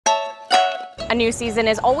A new season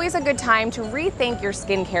is always a good time to rethink your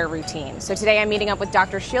skincare routine. So today I'm meeting up with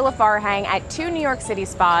Dr. Sheila Farhang at 2 New York City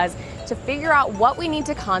spas to figure out what we need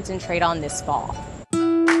to concentrate on this fall.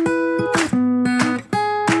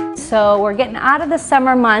 So we're getting out of the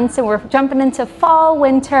summer months and we're jumping into fall,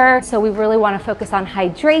 winter. So we really want to focus on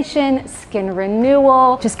hydration, skin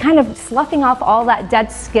renewal, just kind of sloughing off all that dead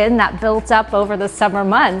skin that built up over the summer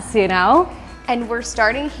months, you know? And we're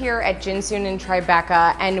starting here at JINsoon in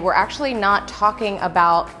Tribeca, and we're actually not talking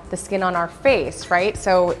about the skin on our face, right?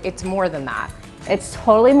 So it's more than that. It's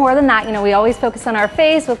totally more than that. You know, we always focus on our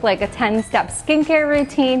face with like a 10-step skincare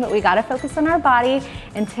routine, but we gotta focus on our body.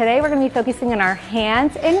 And today we're gonna be focusing on our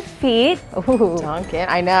hands and feet. Ooh. Dunkin',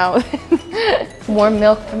 I know. More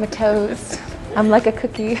milk from the toes. I'm like a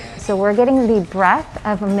cookie. So we're getting the breath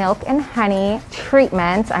of milk and honey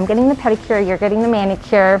treatment. I'm getting the pedicure, you're getting the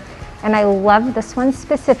manicure. And I love this one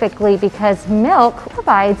specifically because milk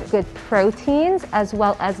provides good proteins as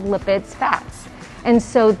well as lipids, fats. And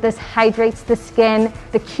so this hydrates the skin,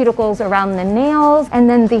 the cuticles around the nails. And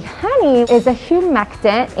then the honey is a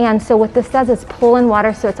humectant. And so what this does is pull in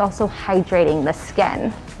water, so it's also hydrating the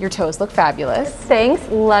skin. Your toes look fabulous. Thanks,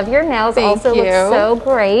 love your nails. Thank also you. Look so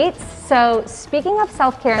great. So speaking of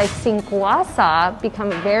self-care, I've seen gua sha become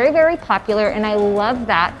very, very popular. And I love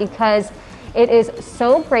that because it is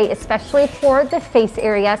so great, especially for the face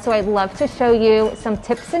area. So I'd love to show you some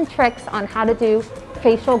tips and tricks on how to do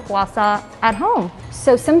facial gua sha at home.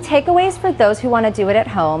 So some takeaways for those who want to do it at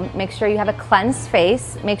home: make sure you have a cleansed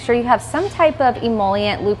face, make sure you have some type of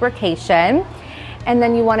emollient lubrication, and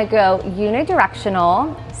then you want to go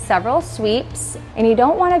unidirectional, several sweeps, and you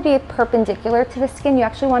don't want to be perpendicular to the skin, you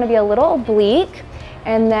actually want to be a little oblique,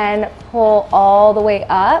 and then pull all the way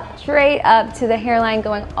up, straight up to the hairline,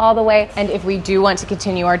 going all the way. And if we do want to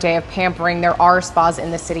continue our day of pampering, there are spas in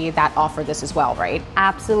the city that offer this as well, right?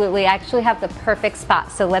 Absolutely. I actually have the perfect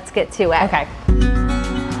spot, so let's get to it. Okay.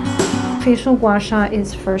 Facial gua sha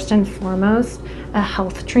is first and foremost a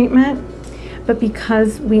health treatment, but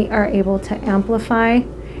because we are able to amplify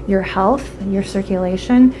your health, your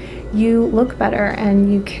circulation, you look better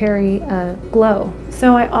and you carry a glow.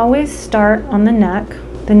 So I always start on the neck.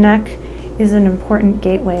 The neck is an important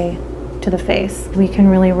gateway to the face. We can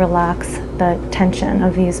really relax the tension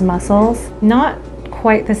of these muscles. Not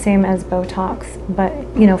quite the same as Botox, but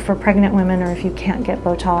you know, for pregnant women, or if you can't get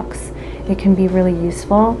Botox, it can be really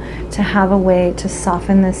useful to have a way to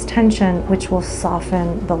soften this tension, which will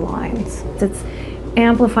soften the lines. It's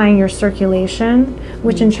amplifying your circulation,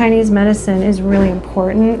 which in Chinese medicine is really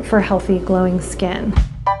important for healthy, glowing skin.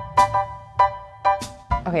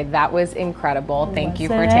 Okay, that was incredible. Thank you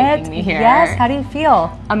for taking me here. Yes, how do you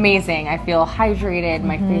feel? Amazing. I feel hydrated.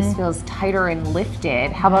 My face feels tighter and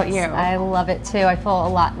lifted. How about you? I love it too. I feel a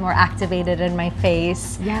lot more activated in my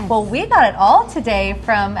face. Yes. Well, we got it all today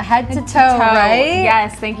from head to toe, right?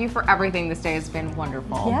 Yes, thank you for everything. This day has been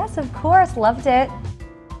wonderful. Yes, of course. Loved it.